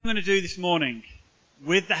I'm going to do this morning,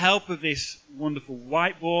 with the help of this wonderful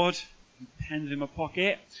whiteboard, pens in my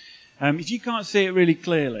pocket. If you can't see it really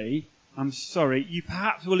clearly, I'm sorry, you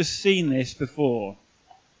perhaps will have seen this before.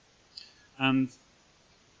 And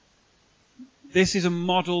this is a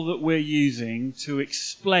model that we're using to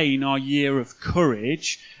explain our year of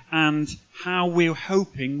courage and how we're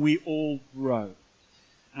hoping we all grow.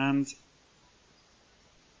 And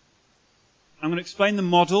I'm going to explain the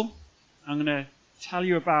model. I'm going to tell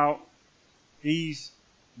you about these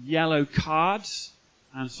yellow cards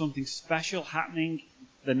and something special happening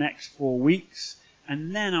the next 4 weeks.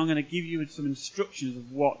 And then I'm going to give you some instructions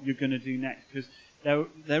of what you're going to do next, because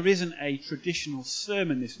there isn't a traditional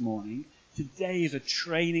sermon this morning. Today is a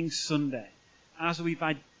training Sunday. As we've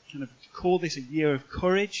kind of called this a year of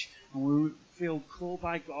courage, and we feel called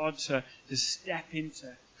by God to step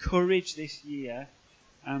into courage this year,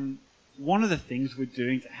 one of the things we're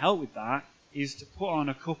doing to help with that is to put on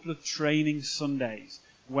a couple of training Sundays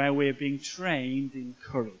where we're being trained in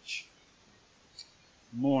courage.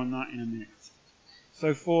 More on that in a minute.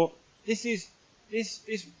 So for this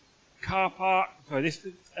car park, sorry, this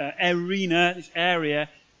arena, this area,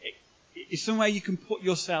 is somewhere you can put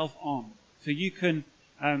yourself on. So you could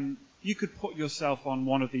put yourself on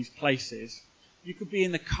one of these places. You could be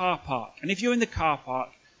in the car park, and if you're in the car park,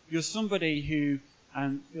 you're somebody who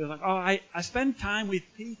feels like, I spend time with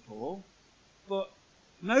people. But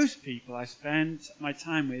most people I spend my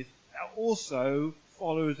time with are also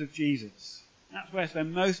followers of Jesus. That's where I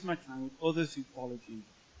spend most of my time, with others who follow Jesus.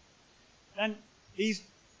 Then these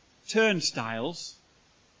turnstiles,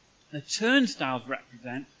 the turnstiles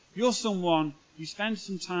represent you're someone who spends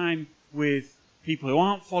some time with people who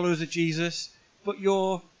aren't followers of Jesus, but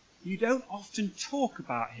you don't often talk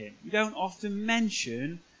about him. You don't often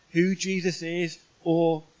mention who Jesus is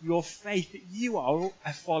or your faith that you are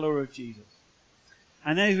a follower of Jesus.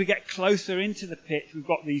 And then as we get closer into the pitch, we've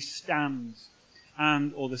got these stands,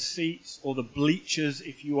 or the seats, or the bleachers.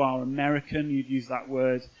 If you are American, you'd use that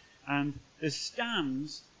word. And the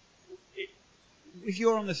stands, if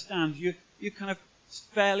you're on the stands, you're kind of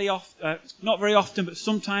fairly often, not very often, but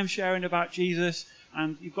sometimes sharing about Jesus.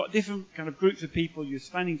 And you've got different kind of groups of people you're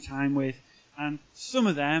spending time with. And some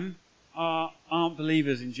of them aren't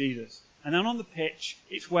believers in Jesus. And then on the pitch,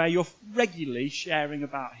 it's where you're regularly sharing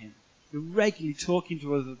about him. You're regularly talking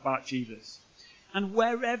to others about Jesus. And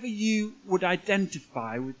wherever you would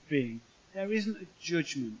identify with being, there isn't a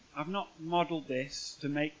judgment. I've not modelled this to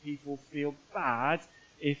make people feel bad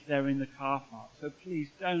if they're in the car park. So please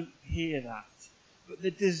don't hear that. But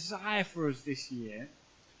the desire for us this year,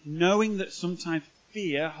 knowing that sometimes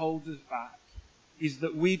fear holds us back, is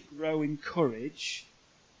that we'd grow in courage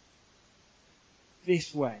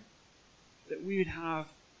this way. That we would have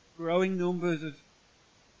growing numbers of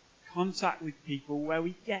contact with people where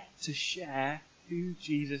we get to share who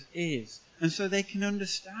Jesus is. And so they can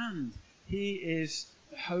understand he is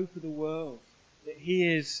the hope of the world. That he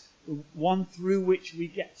is the one through which we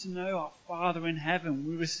get to know our Father in heaven.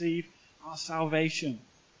 We receive our salvation.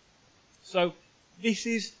 So this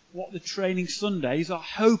is what the training Sundays are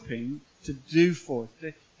hoping to do for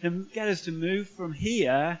us. To get us to move from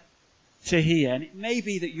here to here. And it may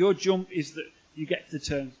be that your jump is that you get to the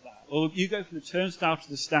turnstile. Or you go from the turnstile to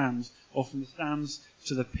the stands, or from the stands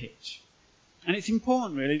to the pitch. And it's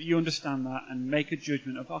important, really, that you understand that and make a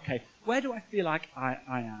judgment of, okay, where do I feel like I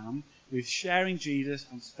am with sharing Jesus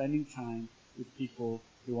and spending time with people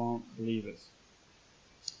who aren't believers?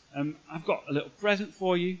 I've got a little present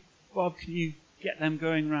for you. Bob, can you get them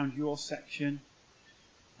going around your section?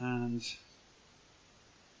 And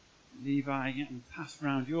Levi, get them passed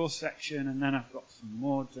around your section. And then I've got some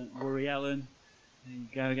more. Don't worry, Ellen. There you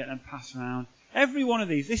go, get them passed around. Every one of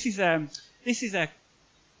these, it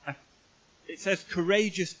says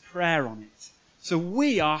courageous prayer on it. So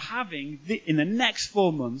we are having, in the next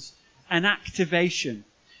 4 months, an activation.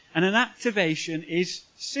 And an activation is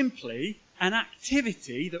simply an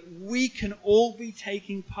activity that we can all be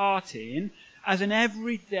taking part in as an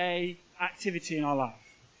everyday activity in our life.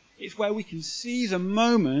 It's where we can seize a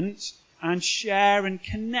moment and share and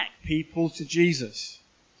connect people to Jesus.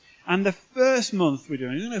 And the first month we're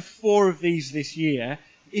doing, there's only 4 of these this year,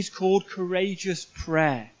 is called Courageous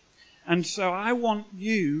Prayer. And so I want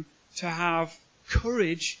you to have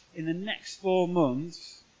courage in the next 4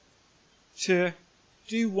 months to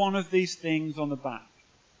do one of these things on the back.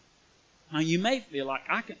 Now you may feel like,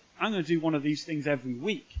 I'm going to do one of these things every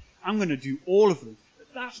week. I'm going to do all of them.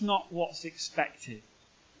 But that's not what's expected.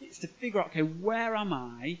 It's to figure out, okay, where am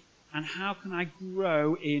I and how can I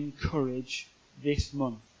grow in courage this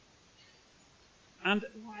month? And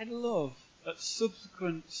what I love at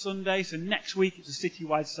subsequent Sundays. So next week it's a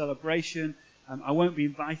citywide celebration. I won't be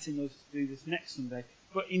inviting us to do this next Sunday.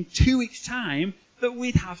 But in 2 weeks' time, that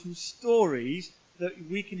we'd have some stories that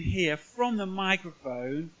we can hear from the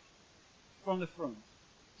microphone from the front.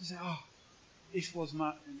 To say, this was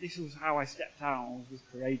how I stepped out and was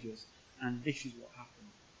courageous, and this is what happened.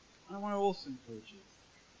 And I want to also encourage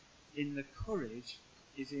you. In the courage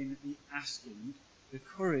is in the asking. The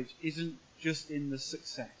courage isn't just in the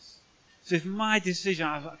success. So if my decision,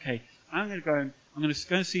 I was like, okay, I'm going to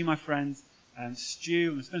go and see my friend Stu. I'm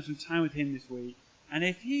going to spend some time with him this week. And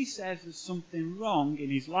if he says there's something wrong in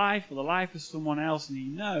his life or the life of someone else and he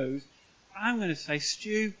knows, I'm going to say,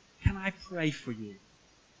 Stu, can I pray for you?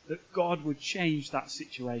 That God would change that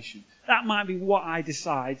situation. That might be what I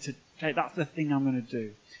decide to take. That's the thing I'm going to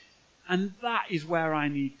do. And that is where I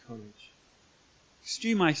need courage.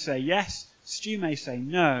 Stu may say yes, Stu may say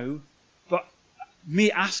no, but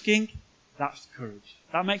me asking, that's courage.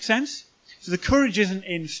 That makes sense? So the courage isn't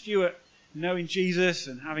in Stuart knowing Jesus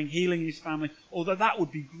and having healing in his family, although that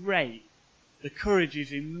would be great. The courage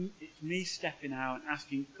is in it's me stepping out and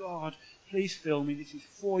asking, God, please fill me. This is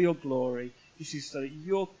for your glory. This is so that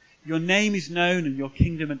your name is known and your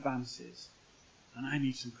kingdom advances. And I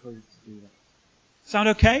need some courage to do that. Sound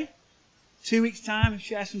okay? 2 weeks' time,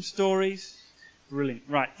 share some stories. Brilliant.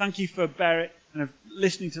 Right, thank you for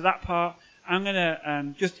listening to that part. I'm going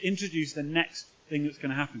to just introduce the next thing that's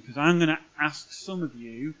going to happen, because I'm going to ask some of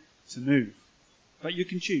you to move. But you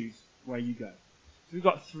can choose where you go. So we've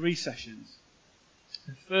got 3 sessions.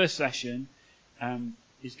 The first session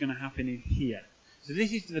is going to happen in here. So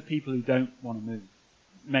this is for the people who don't want to move.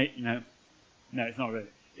 No, it's not really.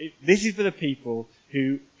 This is for the people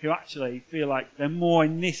who actually feel like they're more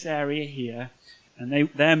in this area here, and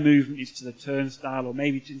their movement is to the turnstile or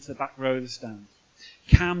maybe into the back row of the stand.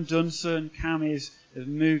 Cam Dunson. Cam has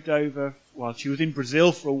moved over. Well, she was in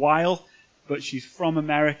Brazil for a while, but she's from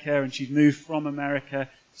America, and she's moved from America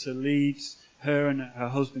to Leeds. Her and her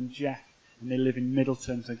husband Jeff, and they live in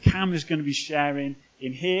Middleton. So Cam is going to be sharing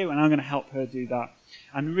in here, and I'm going to help her do that.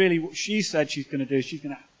 And really what she said she's going to do is she's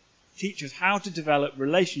going to teach us how to develop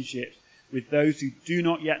relationships with those who do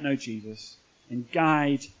not yet know Jesus and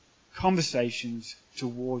guide conversations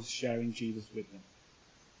towards sharing Jesus with them.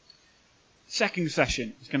 Second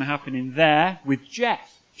session is going to happen in there with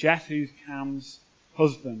Jeff. Jeff, who's Cam's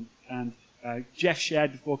husband. And Jeff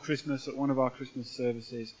shared before Christmas at one of our Christmas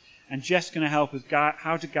services. And Jeff's going to help us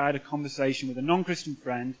how to guide a conversation with a non-Christian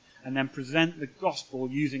friend and then present the gospel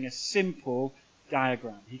using a simple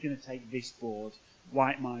diagram. He's going to take this board,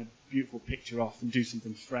 wipe my beautiful picture off, and do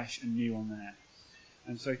something fresh and new on there.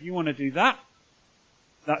 And so if you want to do that,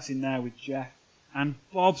 that's in there with Jeff. And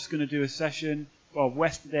Bob's going to do a session. Bob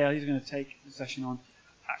Westerdale, he's going to take the session on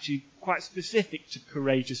actually quite specific to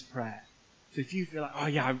courageous prayer. So if you feel like,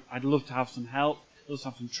 I'd love to have some help, love to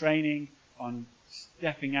have some training on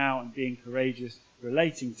stepping out and being courageous,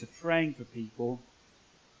 relating to praying for people,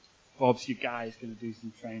 Bob's your guy is going to do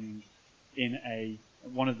some training in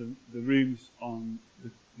one of the rooms on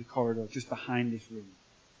the corridor just behind this room.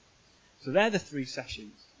 So they're the 3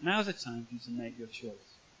 sessions. Now's the time for you to make your choice.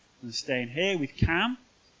 I'm going to stay in here with Cam,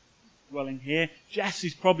 dwelling here. Jess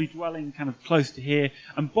is probably dwelling kind of close to here.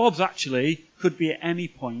 And Bob's actually could be at any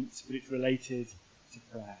point, but it's related to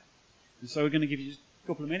prayer. And so we're going to give you just a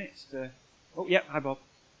couple of minutes to... Oh, yeah, hi, Bob.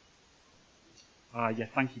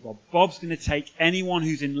 Thank you, Bob. Bob's going to take anyone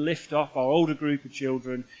who's in lift off, our older group of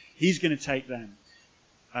children. He's going to take them.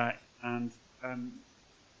 And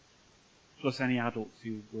plus any adults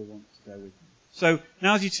who will want to go with them. So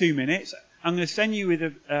now's your 2 minutes. I'm going to send you with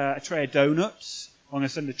a tray of donuts. I'm going to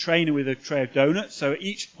send a trainer with a tray of donuts. So at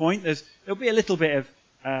each point, there'll be a little bit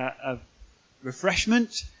of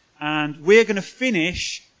refreshment. And we're going to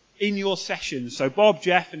finish in your sessions. So Bob,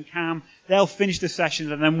 Jeff, and Cam, they'll finish the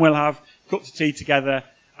sessions, and then we'll have cups of tea together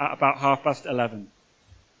at about 11:30.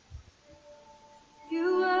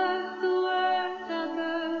 You are the word at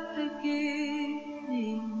the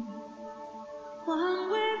beginning,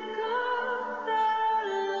 one with God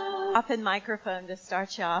the Lord. Open microphone to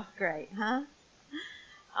start you off. Great, huh?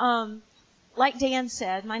 Like Dan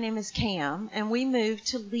said, my name is Cam, and we moved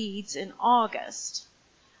to Leeds in August.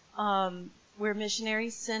 We're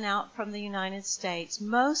missionaries sent out from the United States,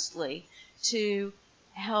 mostly to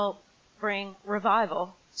help bring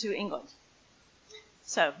revival to England.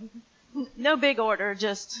 So, no big order,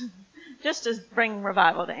 just to bring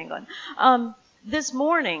revival to England. This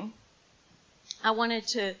morning, I wanted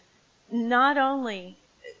to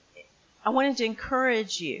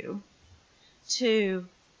encourage you to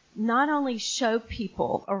not only show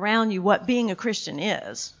people around you what being a Christian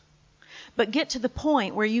is, but get to the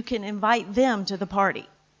point where you can invite them to the party.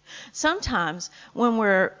 Sometimes when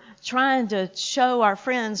we're trying to show our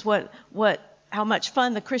friends how much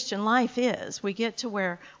fun the Christian life is, we get to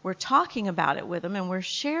where we're talking about it with them and we're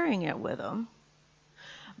sharing it with them,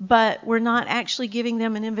 but we're not actually giving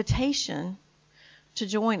them an invitation to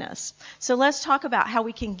join us. So let's talk about how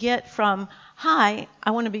we can get from, hi, I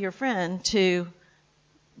want to be your friend, to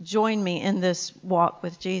join me in this walk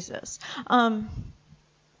with Jesus.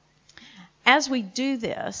 As we do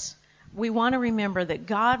this, we want to remember that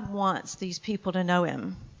God wants these people to know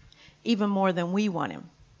him even more than we want him.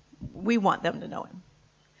 We want them to know him.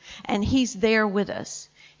 And he's there with us.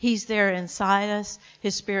 He's there inside us.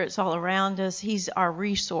 His Spirit's all around us. He's our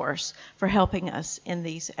resource for helping us in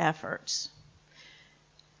these efforts.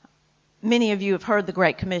 Many of you have heard the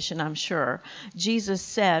Great Commission, I'm sure. Jesus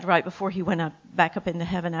said right before he went back up into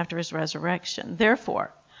heaven after his resurrection,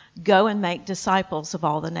 therefore, go and make disciples of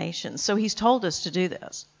all the nations. So he's told us to do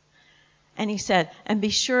this. And he said, and be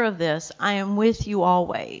sure of this, I am with you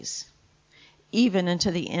always, even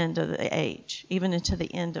into the end of the age, even into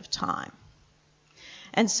the end of time.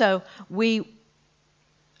 And so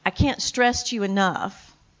I can't stress to you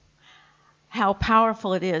enough how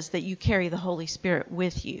powerful it is that you carry the Holy Spirit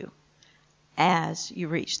with you as you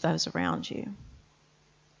reach those around you.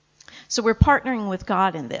 So we're partnering with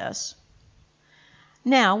God in this.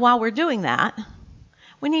 Now, while we're doing that,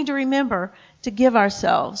 we need to remember to give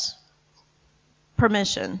ourselves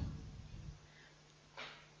permission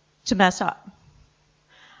to mess up.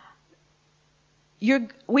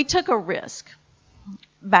 We took a risk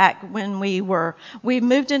back when we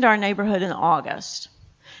moved into our neighborhood in August.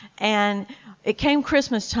 And it came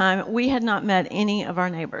Christmas time. We had not met any of our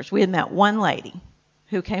neighbors. We had met one lady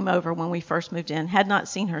who came over when we first moved in, had not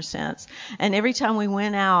seen her since. And every time we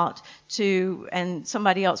went out and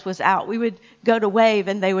somebody else was out, we would go to wave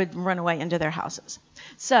and they would run away into their houses.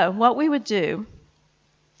 So what we would do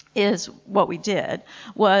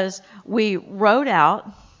was we wrote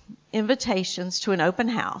out invitations to an open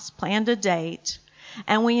house, planned a date,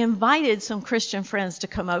 and we invited some Christian friends to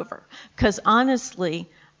come over. Because honestly,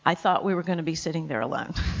 I thought we were going to be sitting there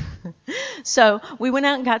alone. So we went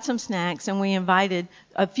out and got some snacks, and we invited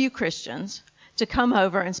a few Christians to come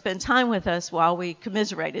over and spend time with us while we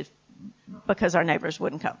commiserated because our neighbors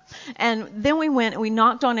wouldn't come. And then we went and we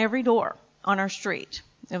knocked on every door on our street.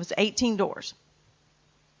 It was 18 doors.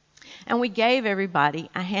 And we gave everybody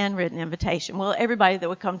a handwritten invitation. Well, everybody that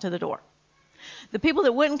would come to the door. The people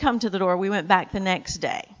that wouldn't come to the door, we went back the next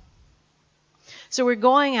day. So we're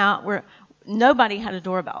going out where nobody had a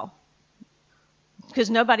doorbell because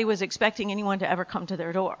nobody was expecting anyone to ever come to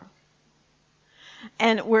their door.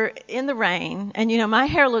 And we're in the rain, and my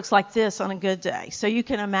hair looks like this on a good day, so you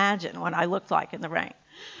can imagine what I looked like in the rain.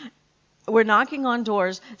 We're knocking on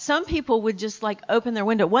doors. Some people would just open their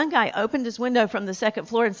window. One guy opened his window from the second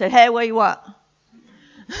floor and said, "Hey, what do you want?"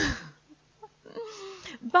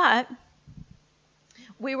 But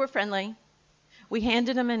we were friendly. We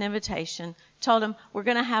handed him an invitation, told him, we're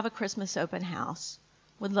going to have a Christmas open house.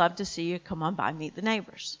 Would love to see you. Come on by, meet the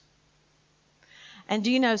neighbors. And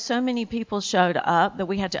do you know, so many people showed up that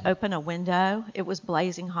we had to open a window. It was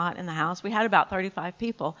blazing hot in the house. We had about 35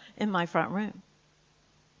 people in my front room.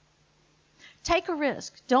 Take a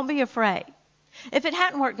risk. Don't be afraid. If it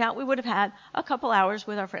hadn't worked out, we would have had a couple hours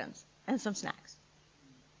with our friends and some snacks.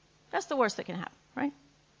 That's the worst that can happen, right?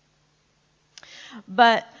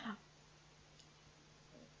 But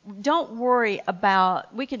don't worry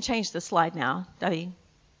about, we can change the slide now, Debbie.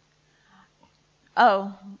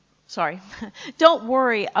 Oh, sorry. Don't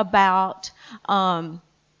worry about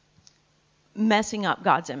messing up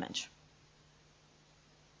God's image.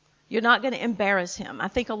 You're not going to embarrass him. I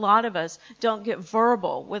think a lot of us don't get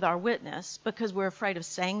verbal with our witness because we're afraid of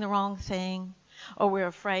saying the wrong thing, or we're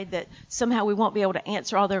afraid that somehow we won't be able to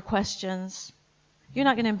answer all their questions. You're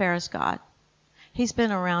not going to embarrass God. He's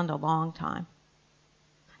been around a long time,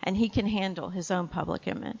 and he can handle his own public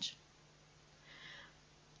image.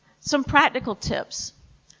 Some practical tips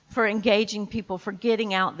for engaging people, for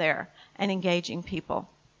getting out there and engaging people.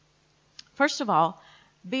 First of all,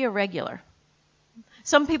 be a regular.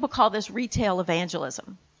 Some people call this retail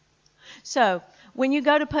evangelism. So when you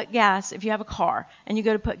go to put gas, if you have a car and you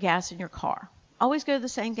go to put gas in your car, always go to the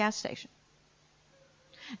same gas station.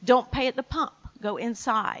 Don't pay at the pump. Go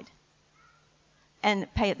inside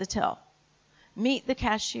and pay at the till. Meet the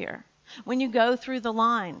cashier. When you go through the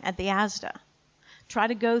line at the Asda, try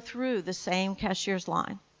to go through the same cashier's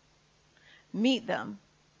line. Meet them.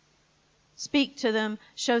 Speak to them.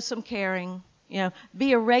 Show some caring.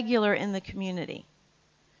 Be a regular in the community.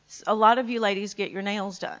 A lot of you ladies get your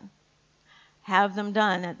nails done. have them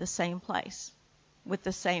done at the same place with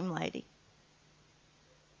the same lady.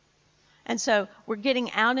 And so we're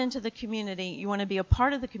getting out into the community. You want to be a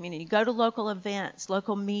part of the community. Go to local events,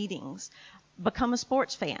 local meetings. Become a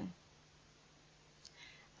sports fan.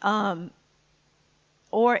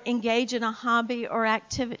 Or engage in a hobby or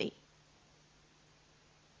activity.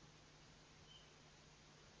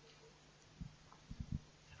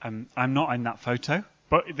 I'm not in that photo,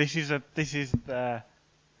 but this is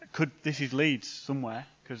Leeds somewhere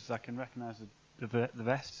because I can recognise the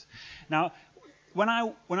vests. Now, when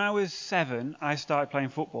I was 7, I started playing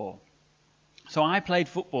football. So I played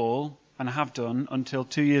football and have done until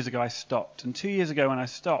 2 years ago I stopped. And 2 years ago when I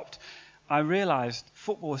stopped, I realised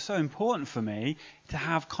football was so important for me to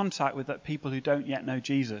have contact with people who don't yet know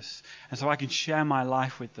Jesus, and so I can share my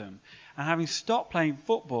life with them. And having stopped playing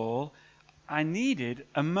football, I needed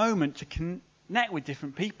a moment to connect with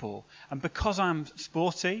different people. And because I'm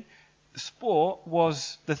sporty, sport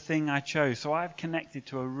was the thing I chose. So I've connected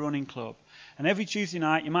to a running club. And every Tuesday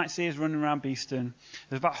night, you might see us running around Beeston.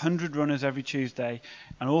 There's about 100 runners every Tuesday.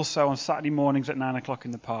 And also on Saturday mornings at 9 o'clock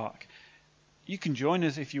in the park. You can join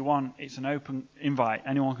us if you want. It's an open invite.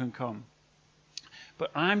 Anyone can come.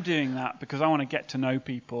 But I'm doing that because I want to get to know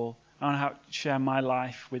people. I want to share my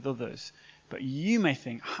life with others. But you may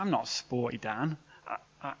think, I'm not sporty, Dan.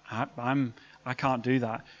 I can't do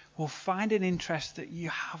that. Well, find an interest that you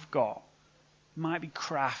have got. It might be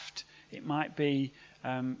craft. It might be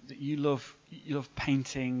that you love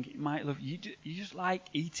painting. It might you just like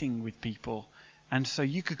eating with people, and so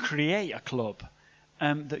you could create a club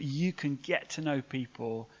that you can get to know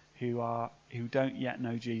people who don't yet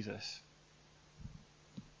know Jesus.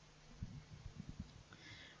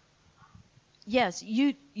 Yes,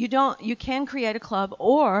 you can create a club,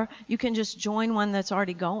 or you can just join one that's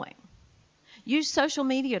already going. Use social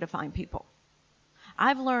media to find people.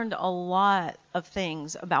 I've learned a lot of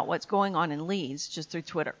things about what's going on in Leeds just through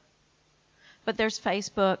Twitter. But there's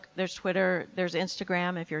Facebook, there's Twitter, there's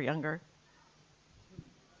Instagram if you're younger.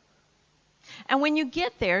 And when you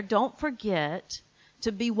get there, don't forget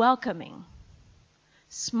to be welcoming.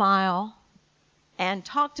 Smile and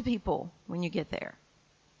talk to people when you get there.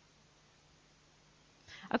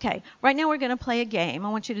 Okay, right now we're going to play a game. I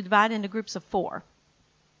want you to divide into groups of 4.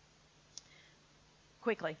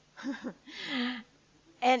 Quickly.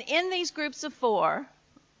 And in these groups of 4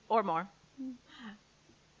 or more,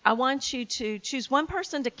 I want you to choose one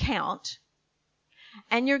person to count,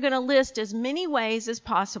 and you're going to list as many ways as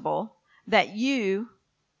possible that you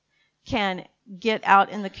can get out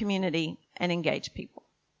in the community and engage people.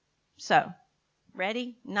 So,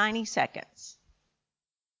 ready? 90 seconds.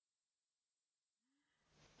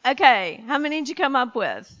 Okay, how many did you come up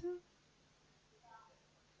with?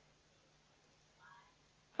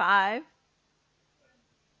 5,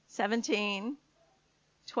 17,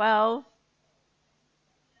 12,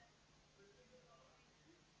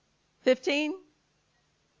 15,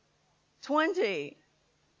 20.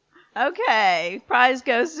 Okay, prize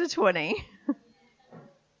goes to 20.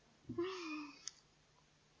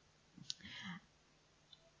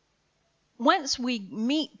 Once we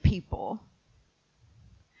meet people,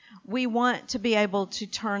 we want to be able to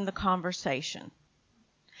turn the conversation.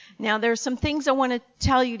 Now, there's some things I want to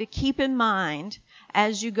tell you to keep in mind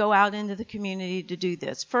as you go out into the community to do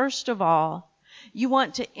this. First of all, you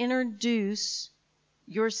want to introduce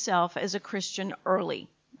yourself as a Christian early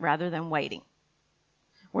rather than waiting.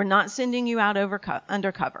 We're not sending you out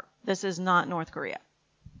undercover. This is not North Korea.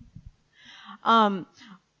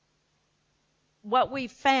 What we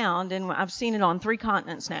found, and I've seen it on 3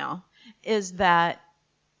 continents now, is that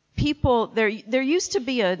people, there used to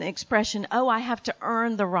be an expression, I have to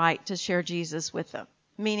earn the right to share Jesus with them.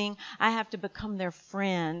 Meaning, I have to become their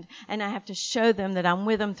friend, and I have to show them that I'm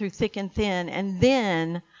with them through thick and thin, and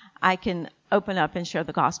then I can open up and share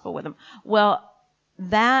the gospel with them. Well,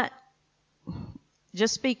 that,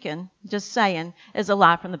 just saying, is a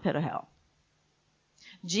lie from the pit of hell.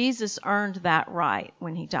 Jesus earned that right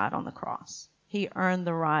when he died on the cross. He earned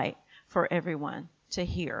the right for everyone to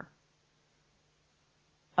hear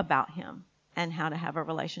about him and how to have a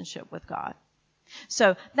relationship with God.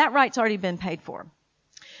 So that right's already been paid for.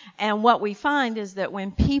 And what we find is that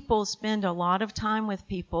when people spend a lot of time with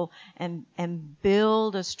people and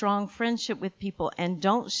build a strong friendship with people and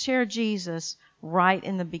don't share Jesus right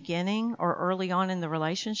in the beginning or early on in the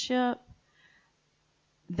relationship,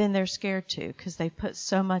 then they're scared to because they put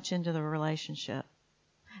so much into the relationship.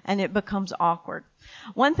 And it becomes awkward.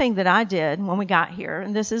 One thing that I did when we got here,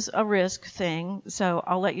 and this is a risk thing, so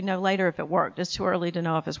I'll let you know later if it worked. It's too early to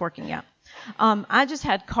know if it's working yet. I just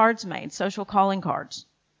had cards made, social calling cards.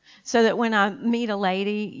 so that when I meet a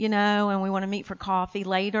lady, and we want to meet for coffee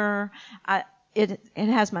later, it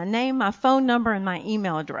has my name, my phone number, and my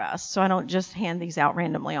email address. So I don't just hand these out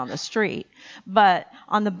randomly on the street. But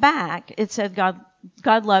on the back, it said,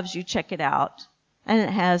 God loves you, check it out. And it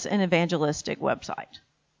has an evangelistic website.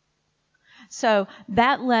 So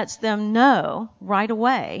that lets them know right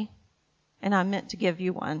away, and I meant to give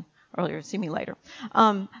you one earlier, see me later.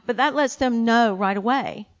 But that lets them know right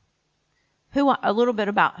away a little bit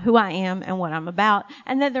about who I am and what I'm about,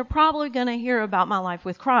 and that they're probably going to hear about my life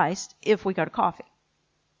with Christ if we go to coffee.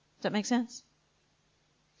 Does that make sense?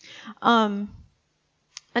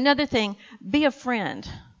 Another thing, be a friend,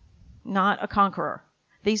 not a conqueror.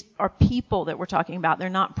 These are people that we're talking about. They're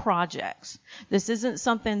not projects. This isn't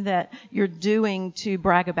something that you're doing to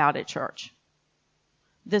brag about at church.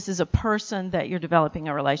 This is a person that you're developing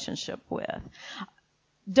a relationship with.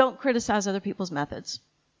 Don't criticize other people's methods.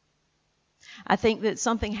 I think that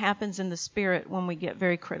something happens in the spirit when we get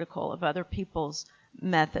very critical of other people's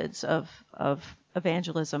methods of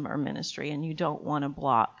evangelism or ministry, and you don't want to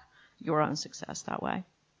block your own success that way.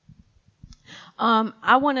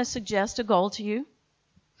 I want to suggest a goal to you,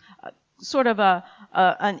 sort of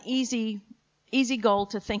an easy goal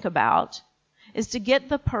to think about, is to get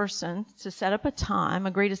the person to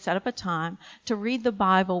agree to set up a time to read the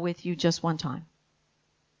Bible with you just one time.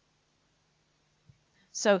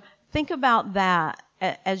 So think about that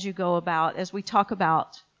as you go about, as we talk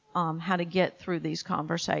about how to get through these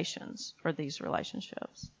conversations or these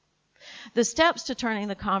relationships. The steps to turning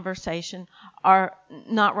the conversation are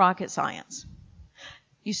not rocket science.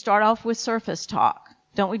 You start off with surface talk.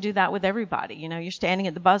 Don't we do that with everybody? You're standing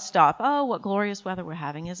at the bus stop. Oh, what glorious weather we're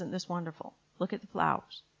having. Isn't this wonderful? Look at the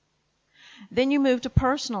flowers. Then you move to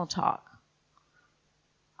personal talk.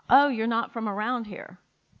 Oh, you're not from around here.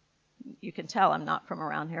 You can tell I'm not from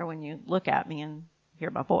around here when you look at me and hear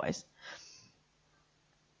my voice.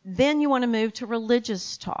 Then you want to move to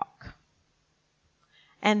religious talk.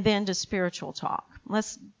 And then to spiritual talk.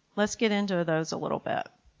 Let's get into those a little bit.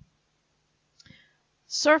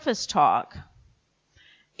 Surface talk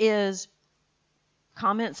is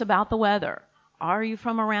comments about the weather. Are you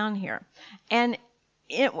from around here? And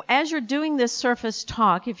as you're doing this surface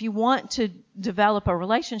talk, if you want to develop a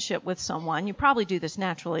relationship with someone, you probably do this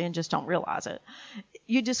naturally and just don't realize it.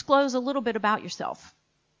 You disclose a little bit about yourself.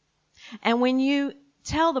 And when you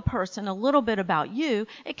tell the person a little bit about you,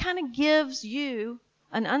 it kind of gives you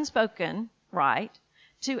an unspoken right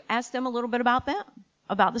to ask them a little bit about them,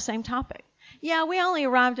 about the same topic. Yeah, we only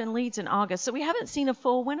arrived in Leeds in August, so we haven't seen a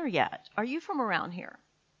full winter yet. Are you from around here?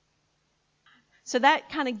 So that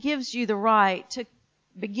kind of gives you the right to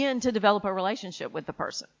begin to develop a relationship with the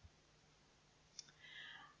person.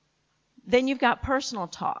 Then you've got personal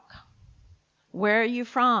talk. Where are you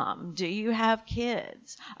from? Do you have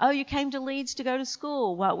kids? Oh, you came to Leeds to go to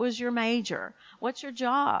school. What was your major? What's your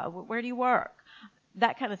job? Where do you work?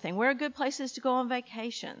 That kind of thing. Where are good places to go on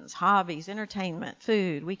vacations? Hobbies, entertainment,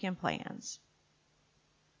 food, weekend plans.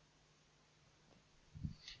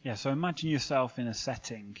 Yeah, so imagine yourself in a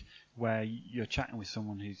setting where you're chatting with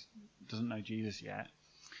someone who doesn't know Jesus yet,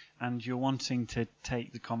 and you're wanting to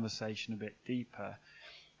take the conversation a bit deeper.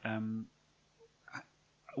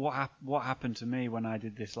 What happened to me when I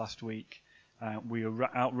did this last week? We were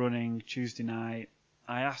out running Tuesday night.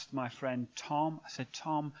 I asked my friend Tom, I said,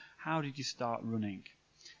 Tom, how did you start running?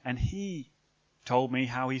 And he told me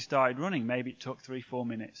how he started running. Maybe it took 3-4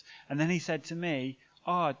 minutes. And then he said to me,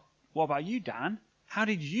 oh, what about you, Dan? How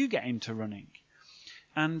did you get into running?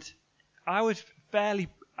 And I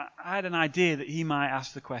had an idea that he might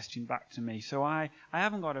ask the question back to me. So I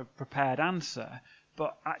haven't got a prepared answer.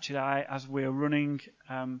 But actually, as we were running,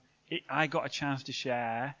 I got a chance to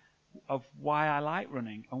share of why I like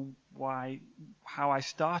running and how I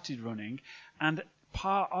started running. And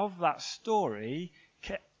part of that story,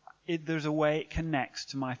 there's a way it connects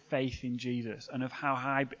to my faith in Jesus and of how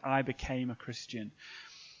I became a Christian.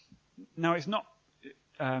 Now, it's not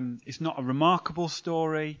a remarkable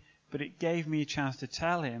story, but it gave me a chance to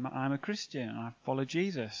tell him I'm a Christian and I follow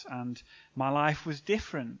Jesus, and my life was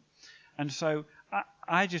different. And so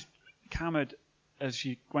I just cammered, as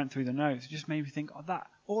she went through the notes, it just made me think, that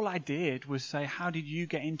all I did was say, how did you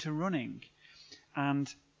get into running?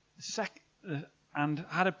 And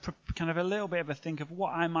had kind of a little bit of a think of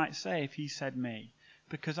what I might say if he said me,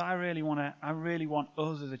 because I really want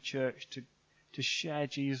us as a church to share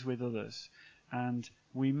Jesus with others, and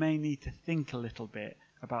we may need to think a little bit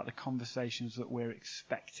about the conversations that we're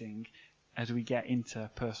expecting as we get into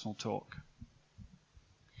personal talk.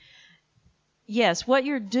 yes, what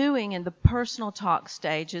you're doing in the personal talk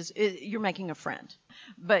stage is you're making a friend.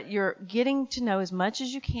 But you're getting to know as much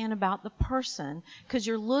as you can about the person because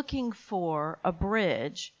you're looking for a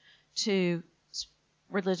bridge to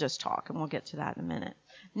religious talk, and we'll get to that in a minute.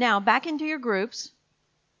 Now, back into your groups.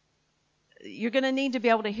 You're going to need to be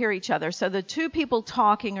able to hear each other. So the two people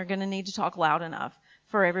talking are going to need to talk loud enough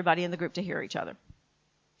for everybody in the group to hear each other.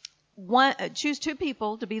 Choose two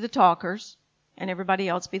people to be the talkers and everybody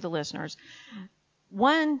else be the listeners.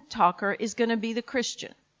 One talker is going to be the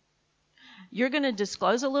Christian. You're going to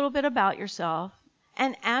disclose a little bit about yourself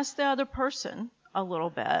and ask the other person a little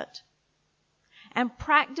bit. And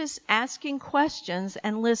practice asking questions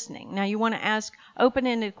and listening. Now, you want to ask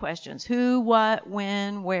open-ended questions. Who, what,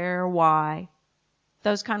 when, where, why.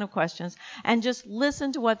 Those kind of questions. And just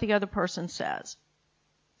listen to what the other person says.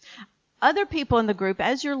 Other people in the group,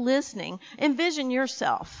 as you're listening, envision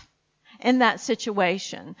yourself in that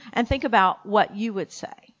situation. And think about what you would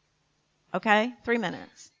say. Okay? 3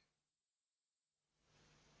 minutes.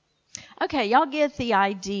 Okay, y'all get the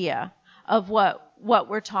idea of what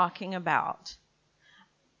we're talking about.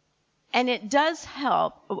 And it does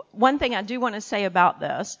help. One thing I do want to say about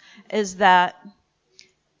this is that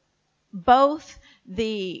both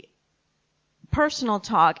the personal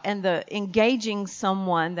talk and the engaging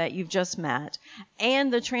someone that you've just met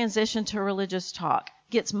and the transition to religious talk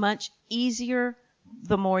gets much easier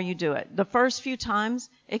the more you do it. The first few times,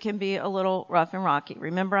 it can be a little rough and rocky.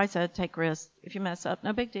 Remember I said take risks. If you mess up,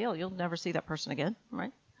 no big deal. You'll never see that person again,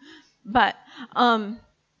 right? But,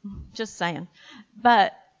 just saying.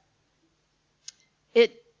 But,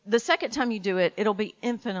 the second time you do it, it'll be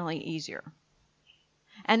infinitely easier.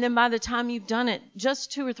 And then by the time you've done it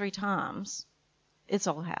just 2 or 3 times, it's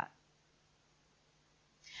old hat.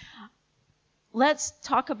 Let's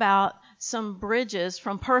talk about some bridges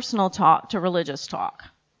from personal talk to religious talk.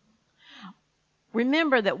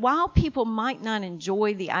 Remember that while people might not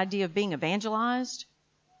enjoy the idea of being evangelized,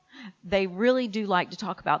 they really do like to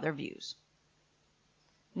talk about their views.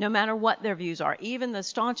 No matter what their views are. Even the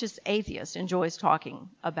staunchest atheist enjoys talking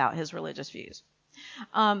about his religious views.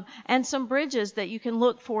 And some bridges that you can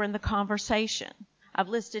look for in the conversation. I've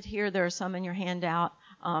listed here, there are some in your handout.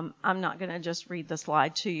 I'm not going to just read the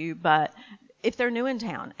slide to you, but if they're new in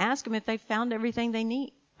town, ask them if they've found everything they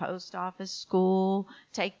need. Post office, school,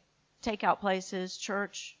 takeout places,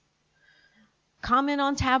 church. Comment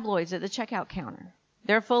on tabloids at the checkout counter.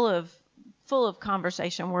 They're full of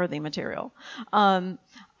conversation-worthy material.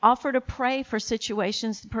 Offer to pray for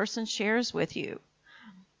situations the person shares with you.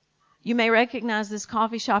 You may recognize this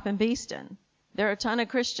coffee shop in Beeston. There are a ton of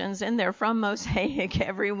Christians in there from Mosaic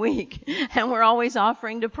every week, and we're always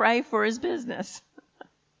offering to pray for his business.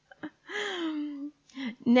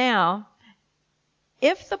 Now,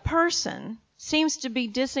 if the person seems to be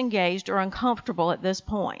disengaged or uncomfortable at this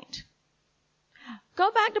point, go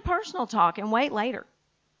back to personal talk and wait later.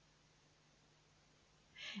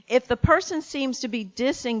 If the person seems to be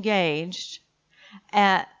disengaged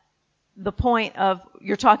at the point of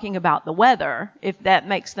you're talking about the weather, if that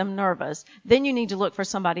makes them nervous, then you need to look for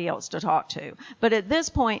somebody else to talk to. But at this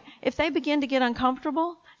point, if they begin to get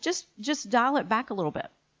uncomfortable, just dial it back a little bit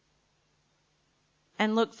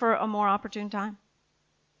and look for a more opportune time.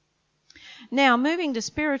 Now, moving to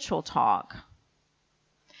spiritual talk.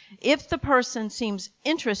 If the person seems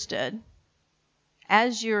interested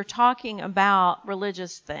as you're talking about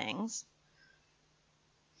religious things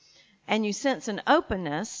and you sense an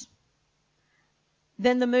openness,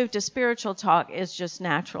 then the move to spiritual talk is just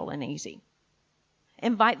natural and easy.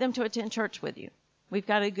 Invite them to attend church with you. We've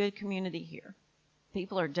got a good community here.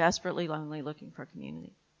 People are desperately lonely looking for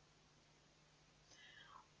community.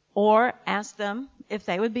 Or ask them if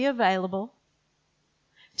they would be available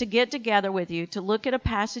to get together with you to look at a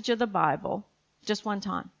passage of the Bible just one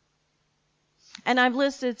time. And I've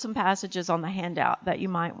listed some passages on the handout that you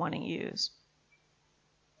might want to use.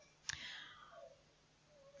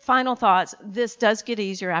 Final thoughts. This does get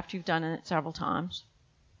easier after you've done it several times.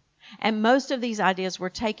 And most of these ideas were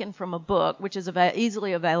taken from a book, which is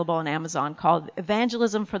easily available on Amazon, called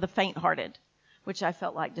Evangelism for the Faint-Hearted, which I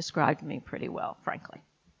felt like described me pretty well, frankly.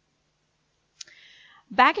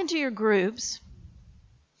 Back into your groups,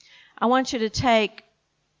 I want you to take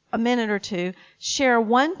a minute or two, share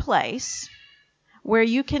one place where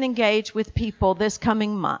you can engage with people this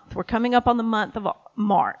coming month. We're coming up on the month of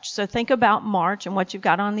March. So think about March and what you've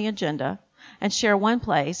got on the agenda and share one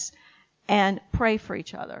place and pray for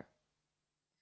each other.